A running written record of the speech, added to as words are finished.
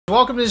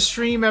Welcome to the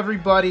stream,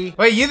 everybody.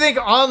 Wait, you think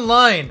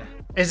online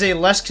is a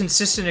less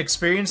consistent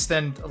experience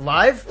than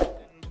live?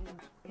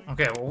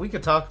 Okay, well, we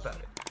could talk about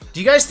it. Do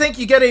you guys think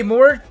you get a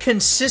more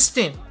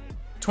consistent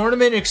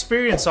tournament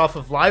experience off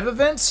of live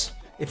events,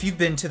 if you've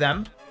been to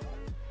them,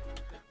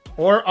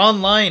 or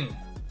online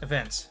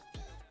events?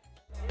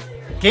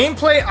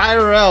 Gameplay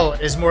IRL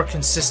is more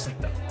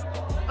consistent, though.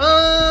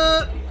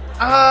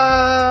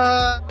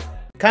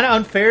 Kind of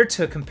unfair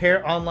to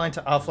compare online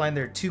to offline.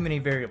 There are too many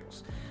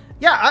variables.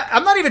 Yeah,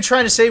 I'm not even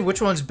trying to say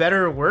which one's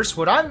better or worse.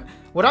 What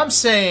I'm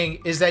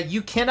saying is that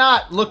you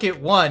cannot look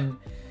at one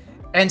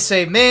and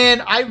say,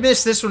 man, I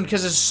miss this one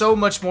because it's so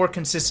much more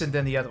consistent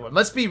than the other one.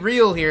 Let's be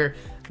real here.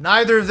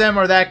 Neither of them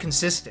are that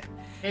consistent.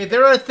 Okay,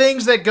 there are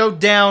things that go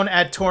down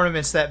at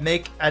tournaments that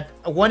make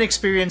one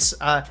experience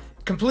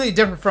completely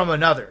different from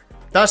another,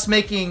 thus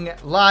making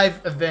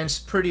live events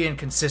pretty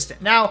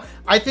inconsistent. Now,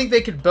 I think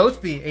they could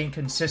both be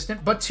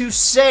inconsistent, but to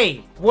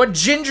say what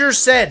Ginger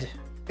said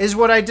is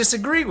what I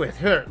disagree with.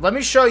 Here, let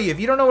me show you, if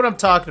you don't know what I'm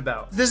talking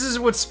about. This is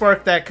what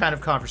sparked that kind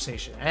of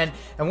conversation. And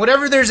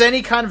whenever there's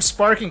any kind of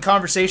sparking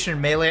conversation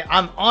in Melee,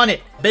 I'm on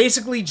it.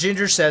 Basically,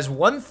 Ginger says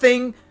one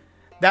thing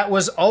that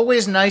was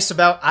always nice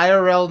about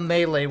IRL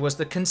Melee was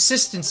the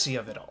consistency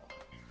of it all.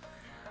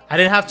 I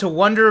didn't have to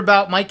wonder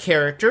about my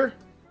character,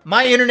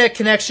 my internet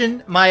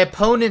connection, my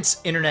opponent's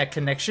internet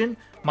connection,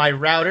 my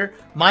router,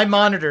 my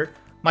monitor,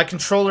 my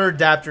controller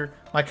adapter,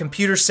 my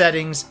computer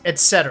settings,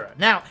 etc.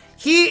 Now,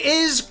 he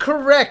is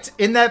correct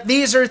in that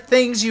these are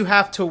things you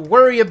have to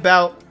worry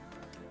about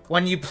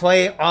when you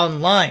play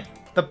online.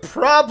 The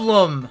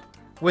problem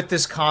with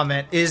this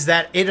comment is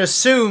that it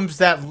assumes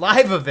that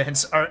live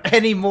events are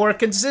any more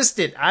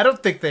consistent. I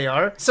don't think they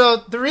are. So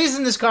the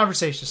reason this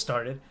conversation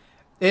started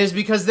is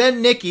because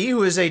then Nikki,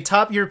 who is a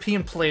top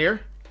European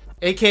player,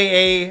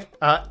 aka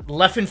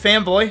Leffen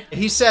fanboy,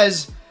 he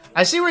says,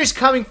 I see where he's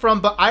coming from,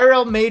 but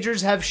IRL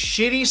majors have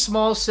shitty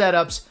small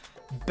setups,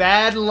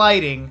 bad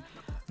lighting,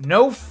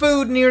 no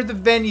food near the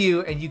venue,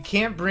 and you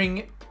can't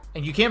bring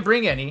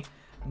any,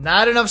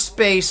 not enough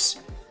space,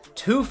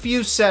 too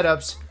few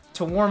setups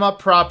to warm up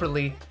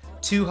properly,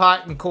 too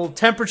hot and cold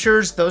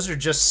temperatures. Those are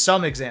just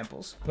some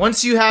examples.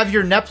 Once you have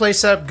your netplay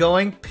setup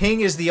going,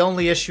 ping is the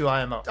only issue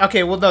IMO.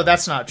 Okay, well no,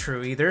 that's not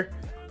true either.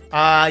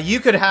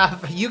 You could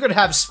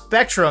have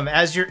Spectrum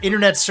as your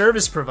internet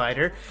service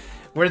provider,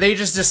 where they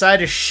just decide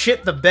to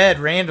shit the bed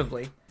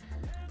randomly.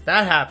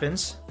 That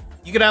happens.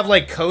 You could have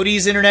like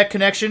Cody's internet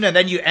connection, and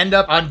then you end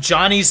up on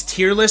Johnny's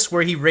tier list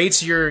where he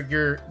rates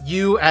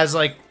you as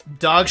like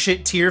dog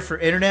shit tier for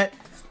internet.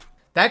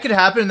 That could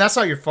happen, and that's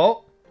not your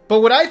fault. But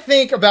what I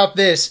think about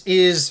this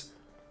is,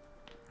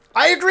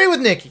 I agree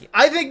with Nikki.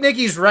 I think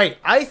Nikki's right.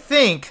 I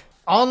think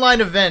online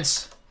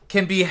events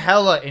can be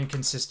hella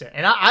inconsistent.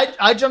 And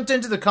I jumped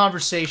into the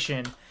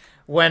conversation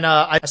when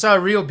I saw a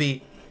Real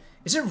Beat.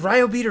 Is it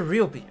Ryobeat or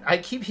Real Beat? I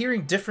keep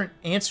hearing different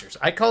answers.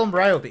 I call him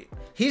Ryobeat.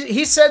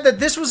 He said that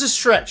this was a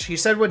stretch. He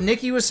said what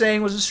Nikki was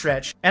saying was a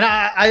stretch. And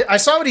I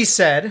saw what he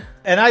said,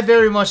 and I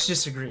very much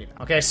disagreed.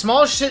 Okay,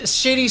 small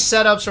shitty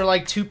setups are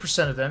like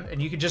 2% of them, and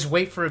you can just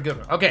wait for a good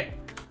one. Okay,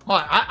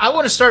 hold on. I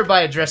want to start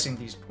by addressing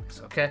these points,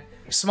 okay?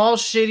 Small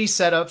shitty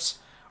setups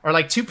are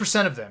like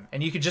 2% of them,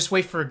 and you could just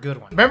wait for a good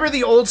one. Remember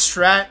the old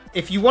strat?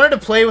 If you wanted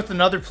to play with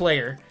another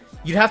player,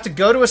 you'd have to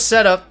go to a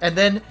setup and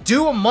then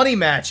do a money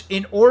match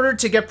in order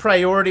to get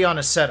priority on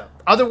a setup.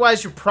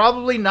 Otherwise, you're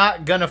probably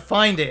not gonna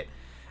find it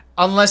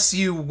unless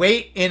you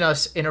wait in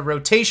a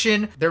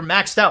rotation. They're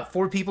maxed out,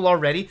 4 people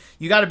already.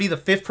 You gotta be the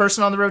 5th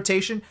person on the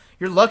rotation.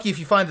 You're lucky if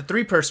you find the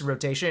 3-person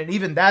rotation, and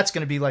even that's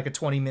gonna be like a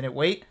 20-minute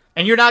wait.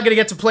 And you're not gonna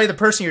get to play the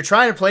person you're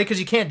trying to play because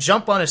you can't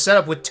jump on a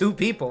setup with 2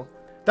 people.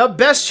 The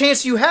best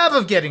chance you have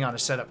of getting on a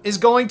setup is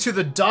going to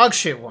the dog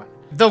shit one.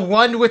 The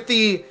one with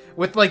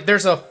like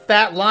there's a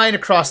fat line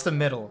across the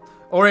middle.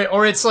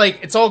 Or it's like,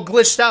 it's all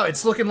glitched out.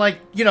 It's looking like,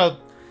 you know,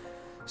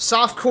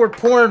 softcore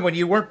porn when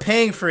you weren't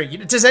paying for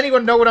it. Does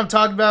anyone know what I'm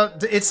talking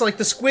about? It's like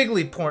the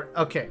squiggly porn.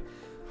 Okay.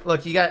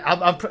 Look, you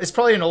got, it's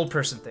probably an old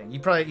person thing. You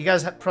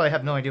guys probably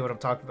have no idea what I'm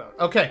talking about.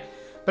 Okay.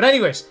 But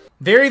anyways,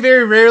 very,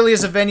 very rarely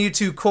is a venue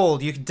too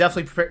cold. You can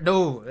definitely prepare.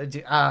 No.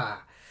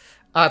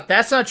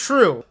 That's not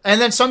true. And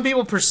then some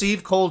people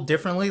perceive cold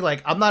differently.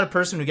 Like, I'm not a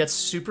person who gets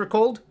super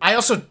cold. I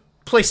also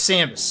play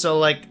Samus, so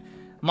like,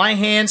 my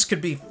hands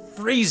could be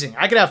freezing.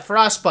 I could have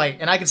frostbite,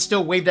 and I could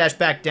still wave dash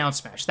back down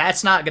smash.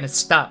 That's not gonna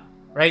stop,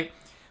 right?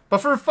 But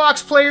for a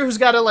Fox player who's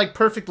got a like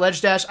perfect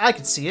ledge dash, I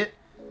could see it.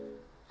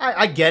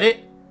 I get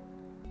it.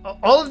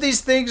 All of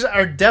these things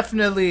are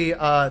definitely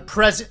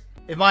present,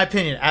 in my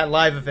opinion, at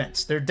live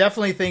events. They're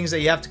definitely things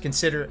that you have to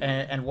consider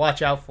and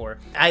watch out for.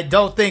 I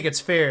don't think it's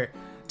fair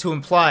to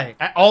imply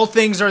all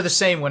things are the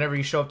same whenever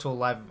you show up to a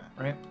live event,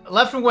 right?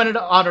 Leffen went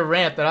on a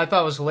rant that I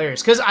thought was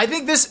hilarious, because I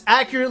think this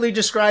accurately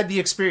described the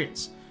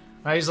experience.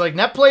 Right? He's like,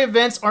 net play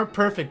events aren't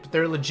perfect, but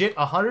they're legit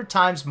 100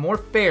 times more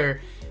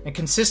fair and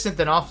consistent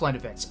than offline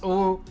events.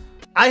 Oh,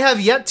 I have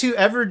yet to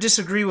ever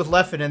disagree with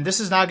Leffen, and this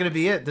is not going to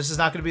be it. This is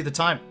not going to be the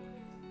time.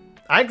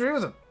 I agree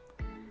with him.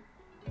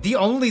 The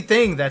only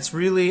thing that's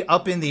really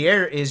up in the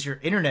air is your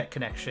internet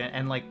connection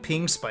and like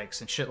ping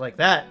spikes and shit like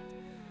that.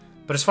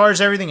 But as far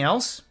as everything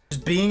else,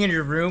 just being in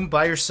your room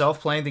by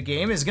yourself playing the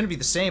game is going to be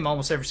the same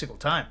almost every single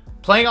time.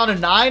 Playing on a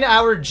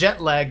 9-hour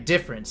jet lag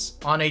difference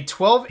on a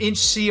 12-inch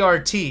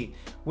CRT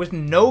with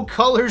no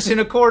colors in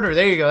a corner.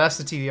 There you go. That's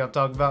the TV I'm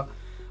talking about.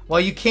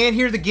 While you can't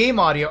hear the game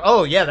audio.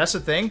 Oh, yeah, that's the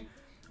thing.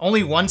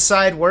 Only one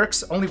side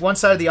works. Only one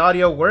side of the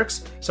audio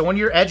works. So when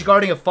you're edge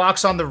guarding a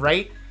fox on the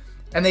right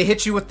and they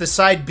hit you with the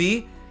side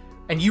B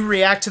and you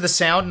react to the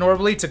sound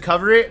normally to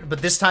cover it,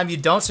 but this time you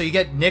don't, so you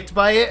get nicked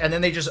by it and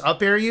then they just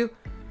up air you,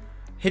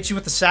 hit you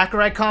with the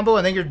Sakurai combo,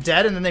 and then you're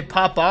dead, and then they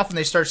pop off and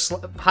they start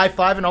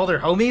high-fiving all their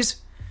homies,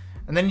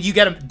 and then you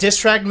get a diss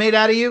track made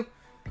out of you.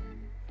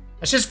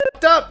 That's just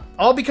fucked up.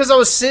 All because I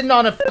was sitting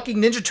on a fucking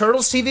Ninja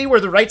Turtles TV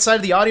where the right side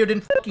of the audio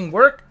didn't fucking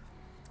work.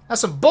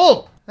 That's some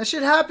bull. That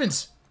shit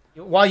happens.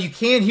 While you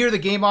can't hear the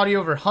game audio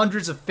over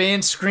hundreds of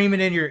fans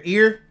screaming in your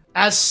ear,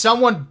 as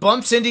someone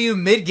bumps into you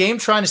mid-game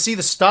trying to see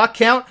the stock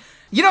count.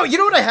 You know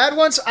what I had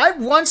once? I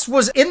once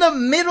was in the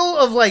middle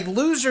of, like,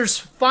 losers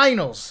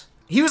finals.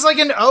 He was like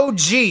an OG.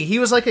 He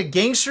was like a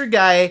gangster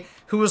guy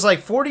who was like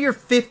 40 or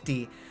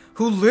 50,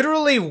 who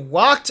literally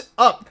walked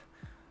up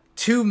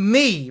to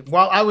me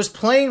while I was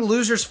playing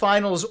losers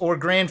finals or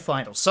grand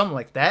finals, something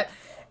like that.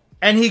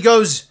 And he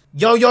goes,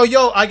 yo, yo,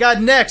 yo, I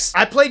got next.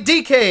 I played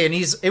DK, and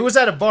it was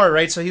at a bar,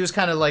 right? So he was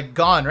kind of like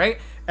gone, right?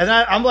 And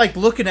I'm like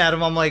looking at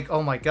him. I'm like,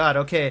 oh my God,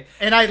 okay.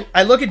 And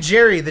I look at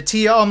Jerry, the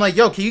TO. I'm like,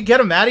 yo, can you get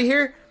him out of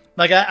here?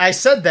 Like I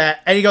said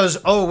that, and he goes,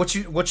 oh,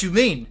 what you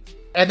mean?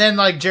 And then,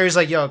 like, Jerry's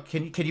like, yo,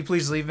 can you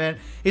please leave, man?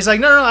 He's like,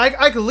 no,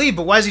 I could leave,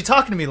 but why is he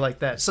talking to me like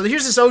that? So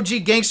here's this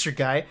OG gangster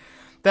guy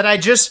that I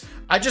just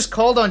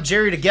called on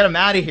Jerry to get him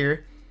out of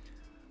here.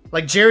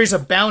 Like, Jerry's a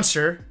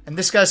bouncer, and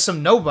this guy's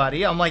some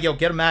nobody. I'm like, yo,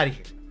 get him out of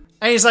here.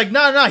 And he's like,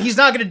 no, he's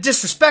not going to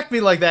disrespect me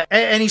like that.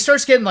 And he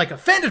starts getting, like,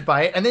 offended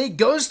by it, and then he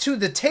goes to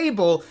the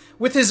table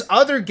with his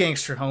other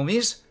gangster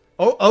homies,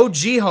 OG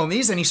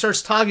homies, and he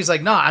starts talking. He's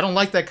like, I don't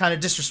like that kind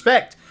of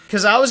disrespect.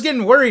 Because I was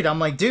getting worried. I'm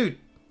like, dude,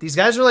 these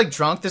guys are, like,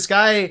 drunk. This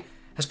guy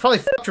has probably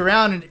fucked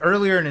around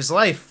earlier in his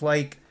life.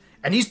 Like,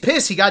 and he's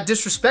pissed. He got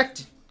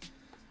disrespected.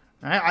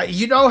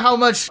 You know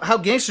how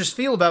gangsters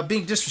feel about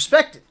being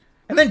disrespected.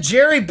 And then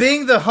Jerry,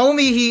 being the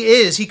homie he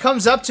is, he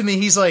comes up to me.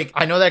 He's like,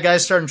 I know that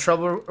guy's starting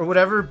trouble or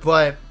whatever,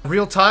 but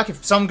real talk,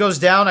 if something goes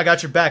down, I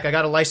got your back. I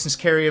got a licensed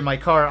carry in my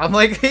car. I'm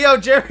like, yo,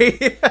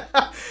 Jerry,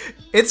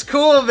 it's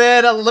cool,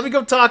 man. Let me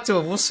go talk to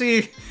him. We'll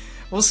see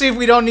if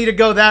we don't need to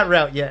go that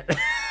route yet.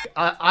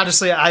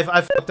 Honestly,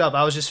 I fucked up.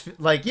 I was just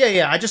like,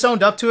 yeah, I just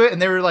owned up to it,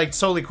 and they were like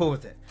totally cool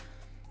with it.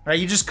 Right?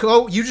 You just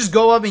go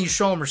up and you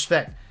show them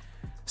respect.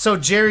 So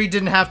Jerry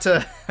didn't have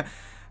to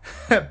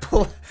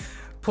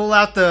pull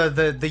out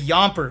the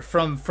yomper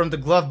from the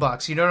glove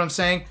box. You know what I'm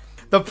saying?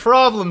 The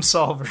problem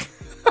solver.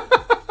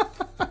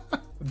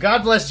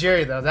 God bless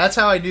Jerry, though. That's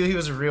how I knew he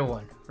was a real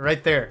one.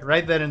 Right there.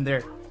 Right then and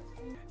there.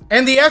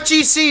 And the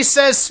FGC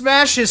says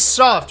Smash is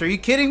soft. Are you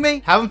kidding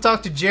me? Have him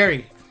talk to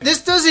Jerry.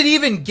 This doesn't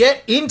even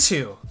get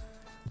into,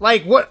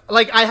 like, what,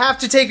 like, I have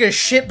to take a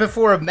shit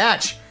before a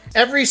match.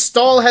 Every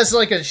stall has,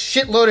 like, a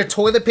shitload of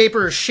toilet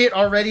paper or shit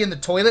already in the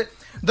toilet.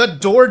 The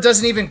door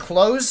doesn't even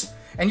close.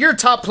 And you're a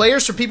top player,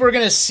 so people are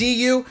going to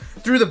see you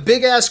through the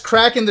big-ass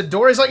crack in the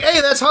door. He's like,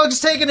 hey, that's Hugs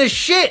taking a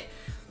shit.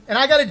 And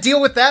I got to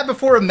deal with that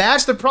before a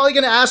match. They're probably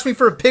going to ask me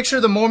for a picture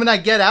the moment I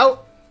get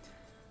out.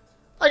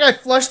 Like, I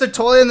flush the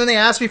toilet and then they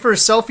ask me for a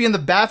selfie in the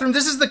bathroom.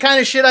 This is the kind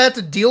of shit I have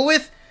to deal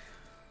with.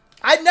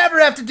 I'd never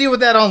have to deal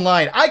with that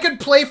online. I could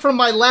play from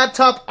my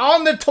laptop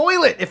on the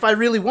toilet if I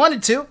really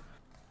wanted to.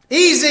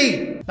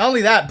 Easy! Not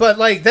only that, but,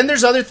 like, then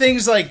there's other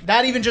things, like,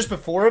 not even just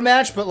before a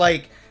match, but,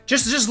 like,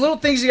 just little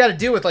things you gotta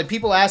deal with, like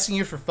people asking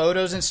you for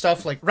photos and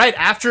stuff, like right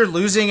after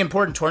losing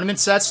important tournament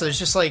sets, so it's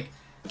just like,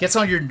 gets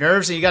on your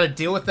nerves and you gotta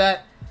deal with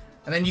that.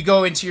 And then you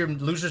go into your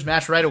loser's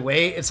match right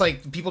away. It's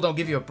like, people don't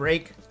give you a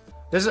break.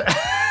 This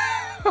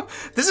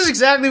is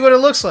exactly what it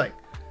looks like.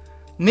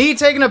 Me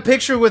taking a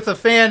picture with a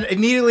fan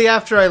immediately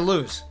after I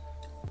lose.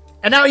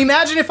 And now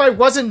imagine if I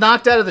wasn't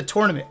knocked out of the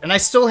tournament and I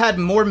still had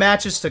more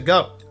matches to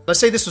go. Let's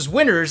say this was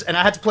winners and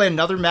I had to play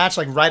another match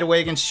like right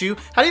away against you.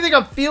 How do you think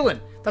I'm feeling?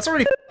 That's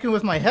already f***ing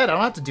with my head. I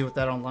don't have to deal with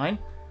that online.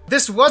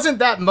 This wasn't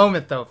that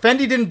moment, though. Fendi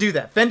didn't do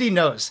that. Fendi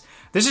knows.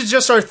 This is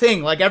just our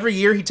thing. Like, every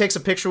year he takes a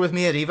picture with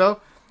me at EVO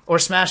or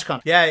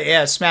SmashCon.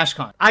 Yeah,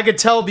 SmashCon. I could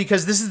tell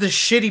because this is the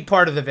shitty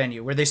part of the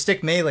venue where they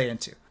stick Melee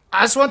into.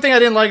 That's one thing I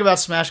didn't like about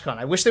SmashCon.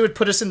 I wish they would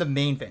put us in the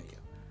main venue.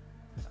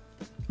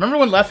 Remember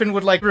when Leffen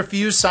would, like,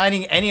 refuse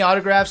signing any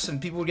autographs and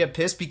people would get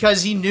pissed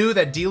because he knew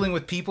that dealing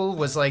with people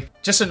was,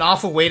 like, just an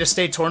awful way to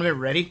stay tournament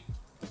ready?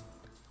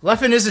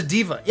 Leffen is a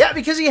diva. Yeah,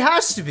 because he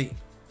has to be.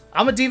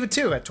 I'm a diva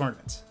too at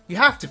tournaments. You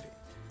have to be.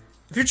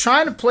 If you're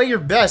trying to play your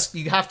best,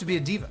 you have to be a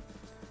diva.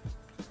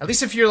 At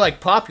least if you're, like,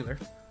 popular,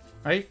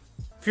 right?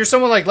 If you're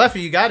someone like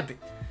Leffy, you gotta be.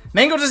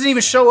 Mango doesn't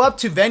even show up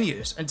to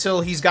venues until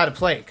he's got to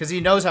play, because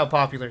he knows how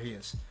popular he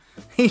is.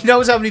 He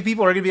knows how many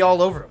people are going to be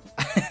all over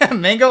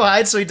him. Mango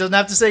hides so he doesn't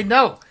have to say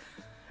no,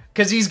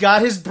 because he's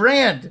got his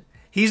brand.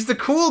 He's the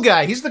cool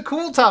guy. He's the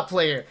cool top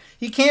player.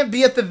 He can't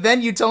be at the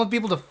venue telling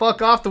people to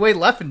fuck off the way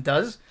Leffen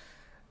does.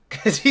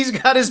 Because he's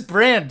got his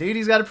brand, dude.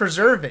 He's got to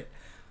preserve it.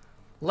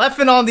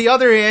 Leffen, on the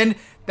other hand,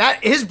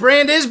 his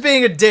brand is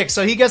being a dick,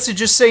 so he gets to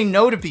just say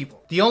no to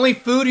people. The only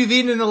food you've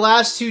eaten in the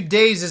last 2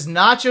 days is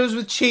nachos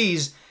with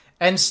cheese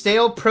and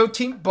stale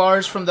protein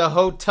bars from the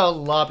hotel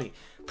lobby.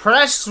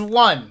 Press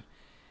 1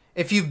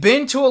 if you've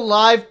been to a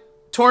live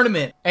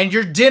tournament and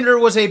your dinner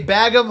was a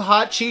bag of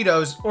hot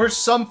Cheetos or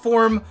some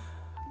form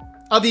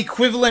of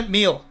equivalent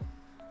meal.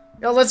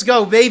 Yo, let's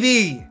go,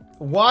 baby.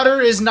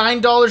 Water is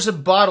 $9 a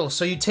bottle,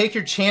 so you take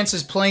your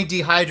chances playing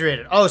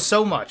dehydrated. Oh,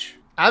 so much.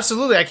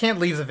 Absolutely, I can't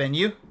leave the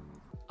venue.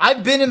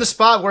 I've been in the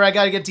spot where I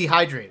gotta get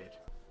dehydrated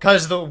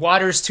because the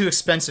water is too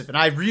expensive. And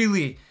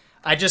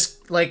I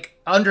just, like,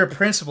 under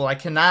principle, I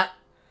cannot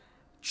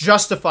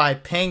justify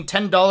paying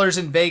 $10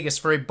 in Vegas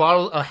for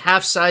a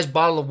half-size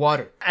bottle of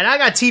water. And I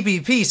got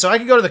TPP, so I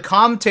can go to the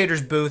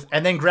commentator's booth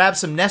and then grab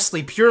some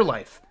Nestle Pure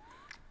Life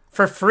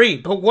for free.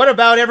 But what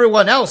about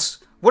everyone else?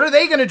 What are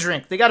they gonna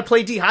drink? They gotta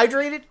play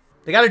dehydrated?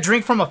 They gotta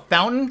drink from a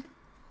fountain?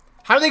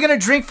 How are they gonna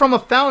drink from a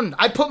fountain?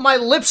 I put my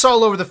lips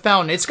all over the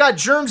fountain. It's got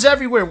germs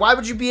everywhere. Why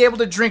would you be able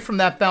to drink from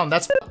that fountain?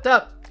 That's fucked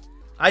up.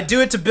 I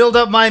do it to build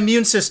up my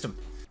immune system.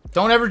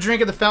 Don't ever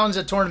drink at the fountains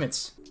at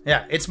tournaments.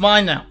 Yeah, it's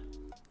mine now.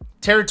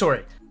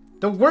 Territory.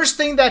 The worst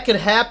thing that could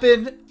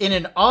happen in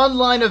an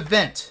online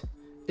event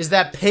is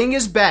that ping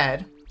is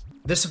bad.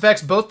 This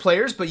affects both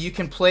players, but you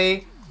can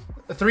play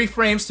 3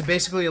 frames to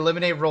basically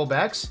eliminate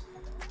rollbacks.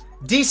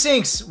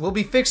 Desyncs will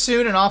be fixed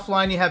soon, and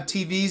offline you have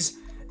TVs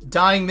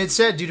dying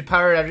mid-set due to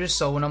power outages,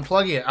 so when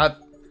unplugging it.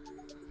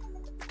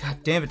 God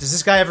damn it, does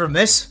this guy ever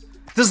miss?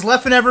 Does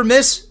Leffen ever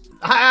miss?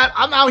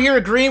 I'm out here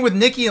agreeing with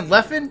Nikki and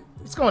Leffen?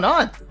 What's going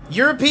on?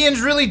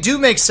 Europeans really do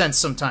make sense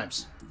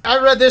sometimes. I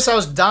read this, I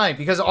was dying,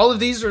 because all of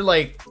these are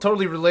like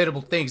totally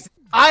relatable things.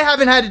 I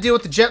haven't had to deal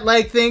with the jet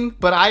lag thing,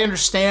 but I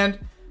understand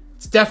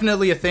it's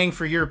definitely a thing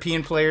for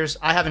European players.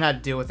 I haven't had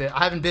to deal with it.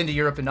 I haven't been to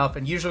Europe enough,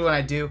 and usually when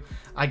I do,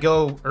 I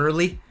go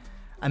early.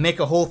 I make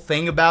a whole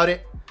thing about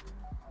it,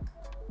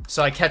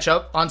 so I catch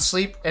up on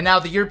sleep. And now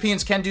the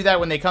Europeans can do that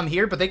when they come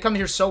here, but they come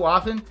here so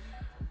often,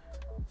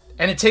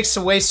 and it takes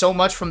away so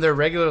much from their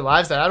regular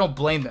lives that I don't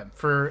blame them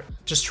for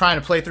just trying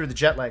to play through the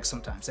jet lag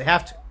sometimes. They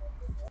have to.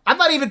 I'm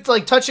not even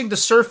like touching the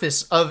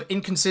surface of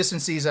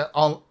inconsistencies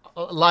on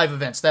live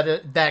events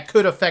that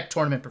could affect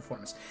tournament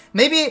performance.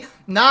 Maybe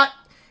not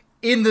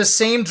in the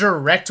same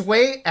direct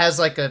way as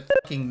like a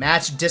fucking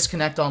match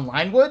disconnect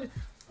online would,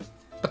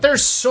 but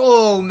there's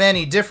so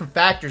many different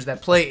factors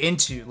that play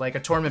into like a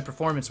tournament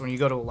performance when you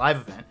go to a live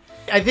event.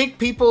 I think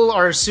people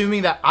are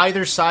assuming that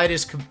either side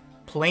is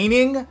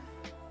complaining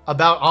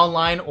about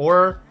online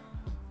or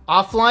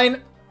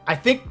offline. I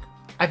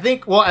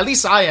think, well, at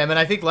least I am, and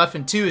I think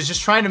Leffen too, is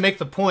just trying to make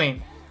the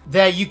point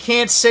that you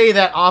can't say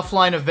that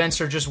offline events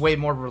are just way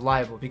more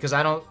reliable, because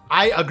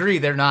I agree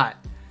they're not.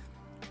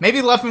 Maybe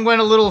Leffen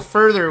went a little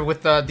further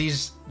with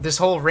this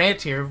whole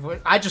rant here.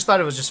 I just thought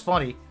it was just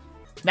funny.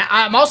 Now,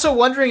 I'm also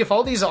wondering if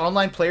all these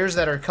online players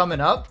that are coming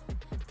up,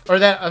 or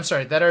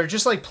that are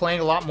just like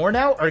playing a lot more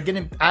now, are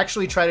going to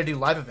actually try to do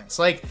live events.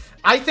 Like,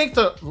 I think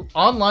the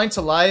online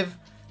to live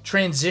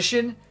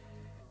transition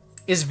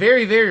is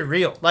very, very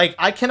real. Like,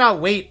 I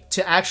cannot wait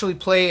to actually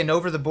play an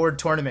over-the-board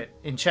tournament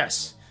in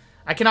chess.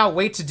 I cannot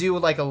wait to do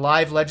like a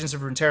live Legends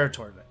of Runeterra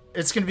tournament.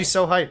 It's going to be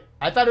so hype.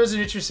 I thought it was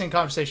an interesting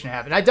conversation to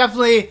have. And I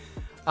definitely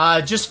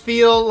just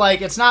feel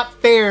like it's not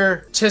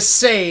fair to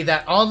say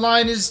that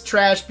online is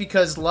trash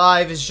because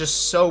live is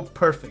just so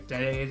perfect.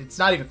 And it's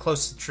not even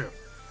close to true.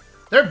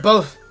 They're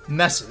both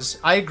messes.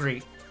 I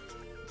agree.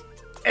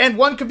 And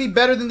one could be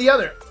better than the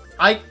other.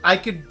 I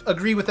could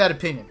agree with that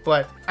opinion.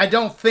 But I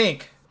don't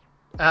think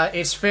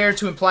it's fair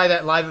to imply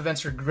that live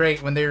events are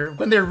great when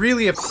they're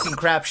really a fucking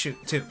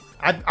crapshoot too.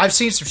 I've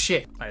seen some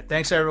shit. All right,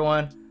 thanks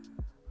everyone.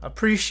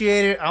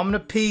 Appreciate it. I'm gonna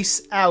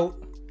peace out.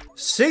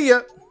 See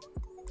ya.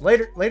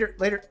 Later.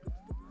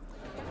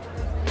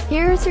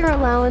 Here's your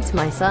allowance,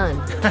 my son.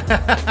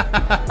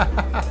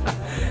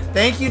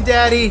 Thank you,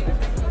 Daddy.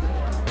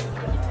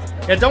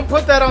 Yeah, don't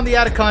put that on the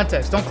out of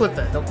context. Don't clip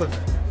that.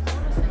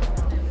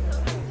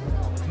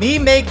 Me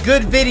make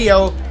good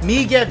video.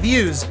 Me get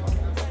views.